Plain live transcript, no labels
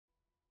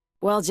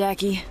Well,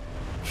 Jackie,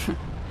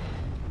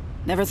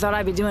 never thought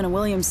I'd be doing a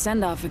William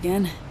Sendoff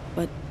again,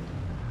 but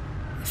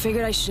I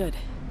figured I should,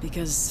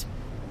 because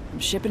I'm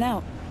shipping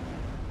out,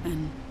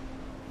 and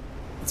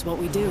it's what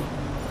we do.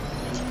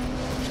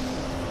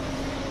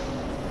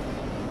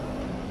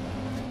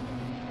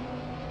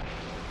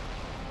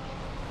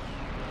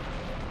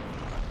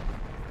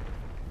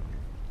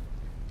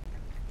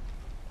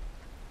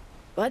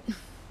 But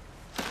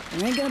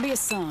there ain't gonna be a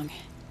song.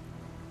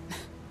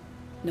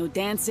 No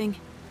dancing.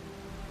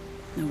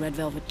 No red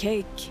velvet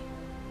cake.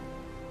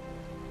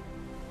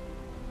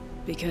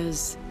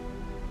 Because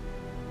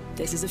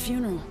this is a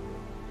funeral.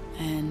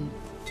 And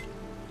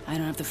I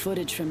don't have the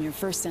footage from your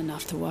first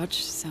send-off to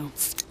watch, so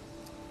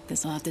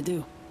this'll have to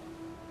do.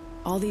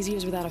 All these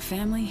years without a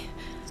family,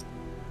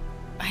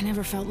 I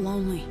never felt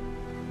lonely.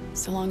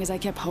 So long as I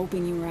kept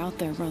hoping you were out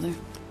there, brother.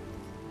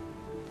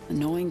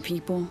 Annoying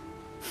people,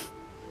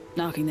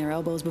 knocking their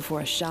elbows before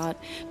a shot,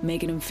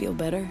 making them feel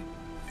better.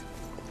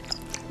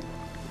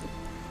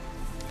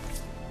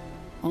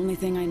 Only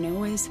thing I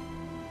know is,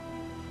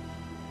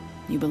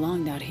 you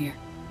belonged out here.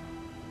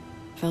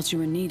 Felt you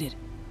were needed.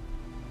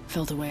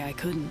 Felt a way I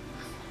couldn't.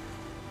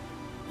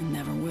 And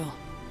never will.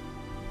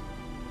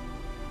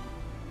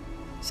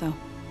 So,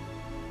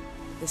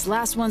 this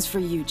last one's for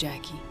you,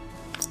 Jackie.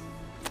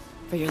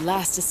 For your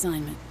last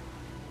assignment.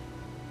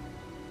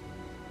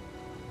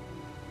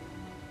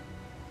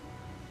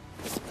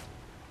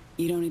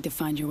 You don't need to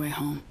find your way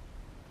home.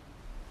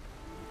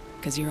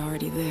 'Cause you're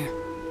already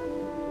there.